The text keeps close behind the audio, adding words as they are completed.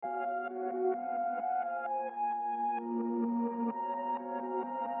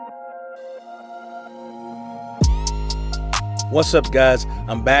What's up, guys?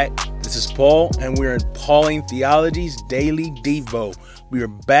 I'm back. This is Paul, and we're in Pauline Theology's Daily Devo. We are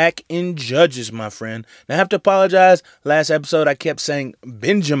back in Judges, my friend. Now, I have to apologize. Last episode, I kept saying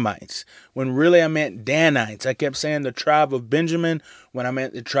Benjamites, when really I meant Danites. I kept saying the tribe of Benjamin when I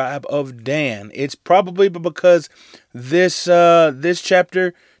meant the tribe of Dan. It's probably because this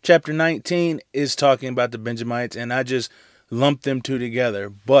chapter 19, is talking about the Benjamites, and I just lumped them two together.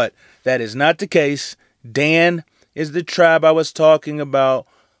 But that is not the case. Dan is the tribe I was talking about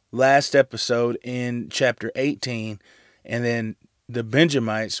last episode in chapter 18. And then the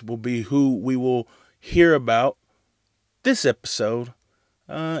Benjamites will be who we will hear about this episode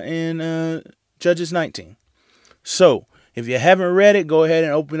in Judges 19. So, if you haven't read it, go ahead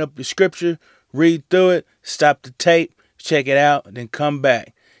and open up your scripture, read through it, stop the tape, check it out, then come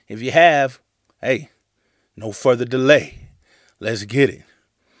back. If you have, hey, no further delay. Let's get it.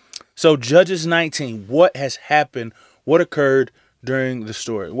 So Judges 19, what has happened? What occurred during the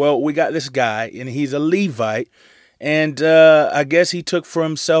story? Well, we got this guy, and he's a Levite, and I guess he took for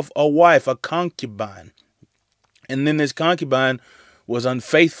himself a wife, a concubine. And then this concubine was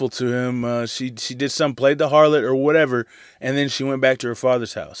unfaithful to him. She did something, played the harlot or whatever, and then she went back to her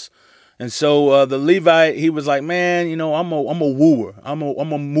father's house. And so the Levite, he was like, man, you know, I'm a wooer. I'm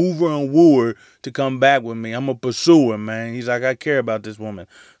a mover and wooer to come back with me. I'm a pursuer, man. He's like, I care about this woman.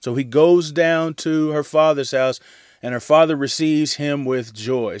 So he goes down to her father's house, and her father receives him with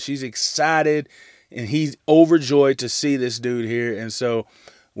joy. She's excited, and he's overjoyed to see this dude here. And so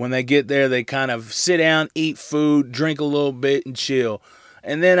when they get there, they kind of sit down, eat food, drink a little bit, and chill.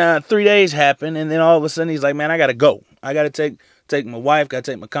 And then 3 days happen, and then all of a sudden he's like, man, I got to go. I got to take my wife, got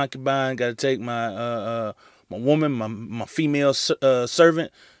to take my concubine, got to take my my woman, my female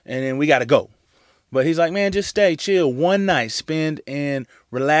servant, and then we got to go. But he's like, man, just stay, chill, one night, spend and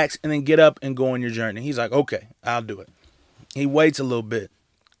relax, and then get up and go on your journey. He's like, okay, I'll do it. He waits a little bit.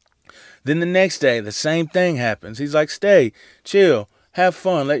 Then the next day, the same thing happens. He's like, stay, chill, have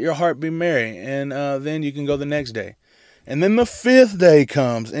fun, let your heart be merry, and then you can go the next day. And then the fifth day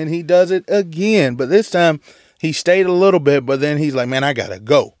comes, and he does it again, but this time he stayed a little bit, but then he's like, man, I got to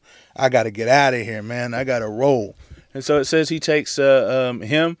go. I got to get out of here, man. I got to roll. And so it says he takes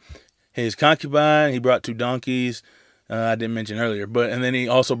him, his concubine. He brought 2 donkeys. I didn't mention earlier. And then he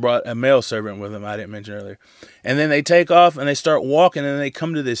also brought a male servant with him. I didn't mention earlier. And then they take off and they start walking, and they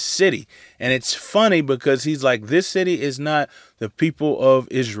come to this city. And it's funny because he's like, this city is not the people of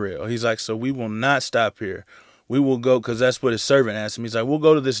Israel. He's like, so we will not stop here. We will go, because that's what his servant asked him. He's like, we'll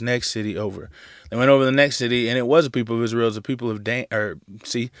go to this next city over. They went over to the next city, and it was the people of Israel. It was the people of Dan.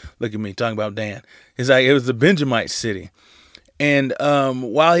 See, look at me talking about Dan. It's like it was the Benjamite city. And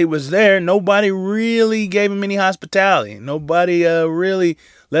while he was there, nobody really gave him any hospitality. Nobody really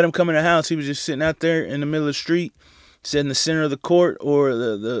let him come in the house. He was just sitting out there in the middle of the street, sitting in the center of the court or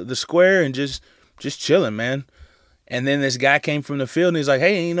the square, and just chilling, man. And then this guy came from the field, and he's like,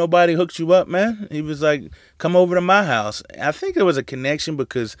 hey, ain't nobody hooked you up, man? He was like, come over to my house. I think there was a connection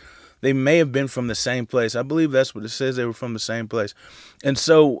because they may have been from the same place. I believe that's what it says. They were from the same place. And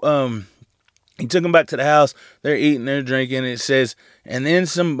so he took them back to the house. They're eating, they're drinking. It says, and then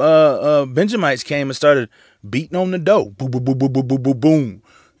some Benjamites came and started beating on the door. Boom, boom, boom, boom, boom, boom, boom, boom.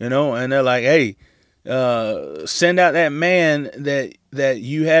 You know, and they're like, hey, send out that man that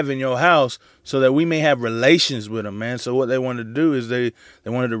you have in your house so that we may have relations with him, man. So what they wanted to do is they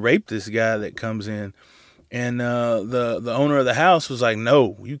wanted to rape this guy that comes in. And the owner of the house was like,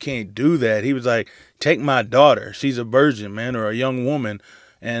 no, you can't do that. He was like, take my daughter. She's a virgin, man, or a young woman,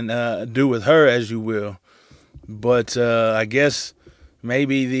 and do with her as you will. But I guess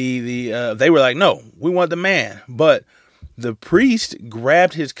maybe they were like, no, we want the man. But the priest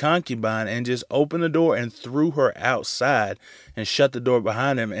grabbed his concubine and just opened the door and threw her outside and shut the door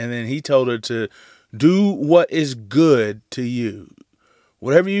behind him. And then he told her to do what is good to you.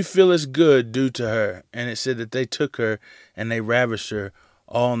 Whatever you feel is good, do to her. And it said that they took her and they ravished her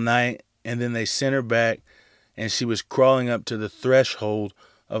all night. And then they sent her back, and she was crawling up to the threshold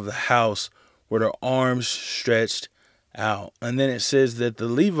of the house with her arms stretched out. And then it says that the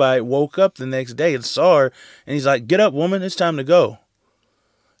Levite woke up the next day and saw her, and he's like, get up, woman, it's time to go.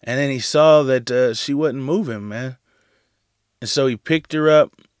 And then he saw that she wasn't moving, man. And so he picked her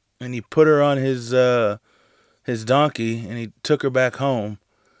up and he put her on his donkey, and he took her back home.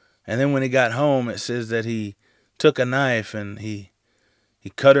 And then when he got home, it says that he took a knife and he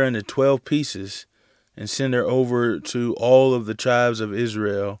cut her into 12 pieces and sent her over to all of the tribes of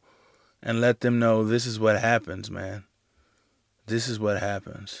Israel and let them know this is what happens, man. This is what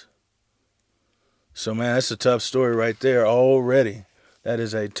happens. So, man, that's a tough story right there already. That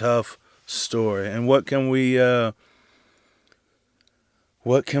is a tough story. And what can we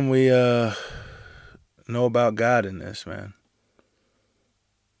What can we know about God in this, man?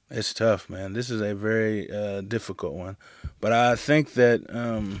 It's tough, man. This is a very difficult one. But I think that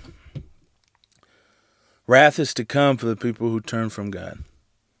wrath is to come for the people who turn from God.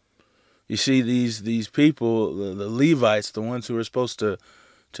 You see, these people, the Levites, the ones who are supposed to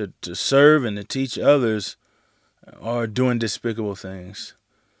serve and to teach others, are doing despicable things.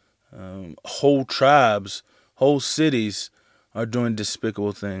 Whole tribes, whole cities are doing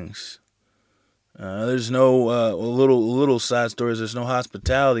despicable things. There's no little side stories. There's no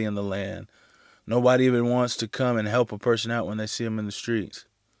hospitality in the land. Nobody even wants to come and help a person out when they see them in the streets.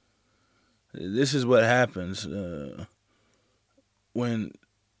 This is what happens when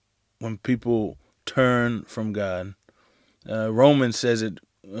people turn from God. Romans says it.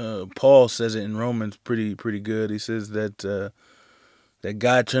 Paul says it in Romans pretty good. He says that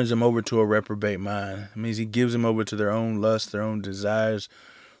God turns them over to a reprobate mind. It means he gives them over to their own lusts, their own desires,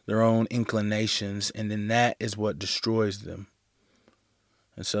 their own inclinations, and then that is what destroys them.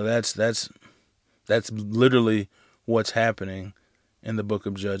 And so that's literally what's happening in the book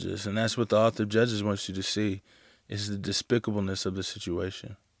of Judges, and that's what the author of Judges wants you to see, is the despicableness of the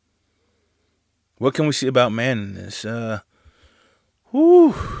situation. What can we see about man in this?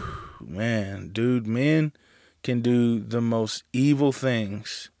 Men can do the most evil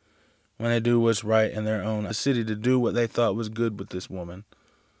things when they do what's right in their own city, to do what they thought was good with this woman.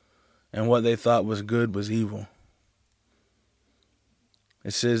 And what they thought was good was evil.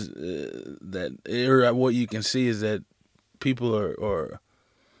 It says what you can see is that people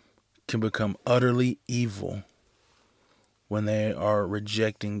can become utterly evil when they are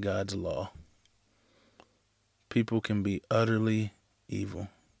rejecting God's law. People can be utterly evil.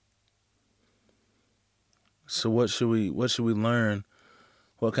 So what should we learn?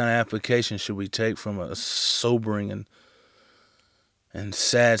 What kind of application should we take from a sobering and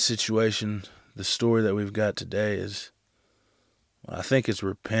sad situation? The story that we've got today is, I think it's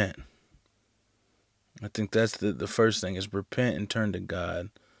repent. I think that's the first thing, is repent and turn to God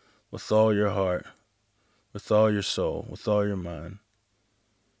with all your heart, with all your soul, with all your mind.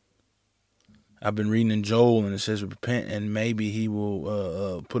 I've been reading in Joel, and it says repent and maybe he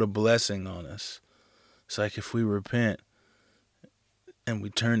will put a blessing on us. It's like if we repent and we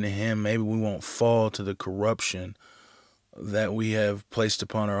turn to him, maybe we won't fall to the corruption that we have placed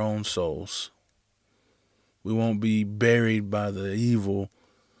upon our own souls. We won't be buried by the evil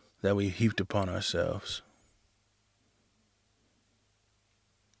that we heaped upon ourselves.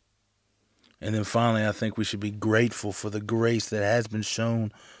 And then finally, I think we should be grateful for the grace that has been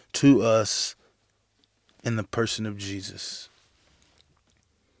shown to us in the person of Jesus.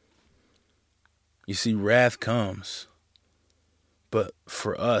 You see, wrath comes, but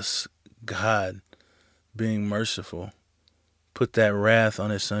for us, God, being merciful, put that wrath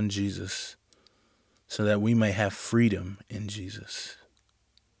on his son Jesus so that we may have freedom in Jesus.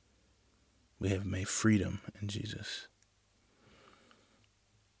 We have made freedom in Jesus.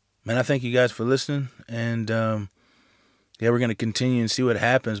 Man, I thank you guys for listening, and we're going to continue and see what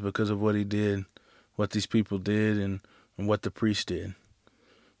happens because of what he did, what these people did, and what the priest did.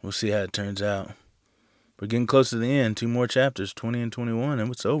 We'll see how it turns out. We're getting close to the end. 2 more chapters, 20 and 21,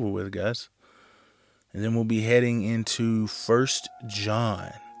 and it's over with, guys. And then we'll be heading into 1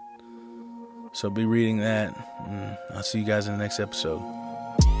 John. So be reading that. I'll see you guys in the next episode.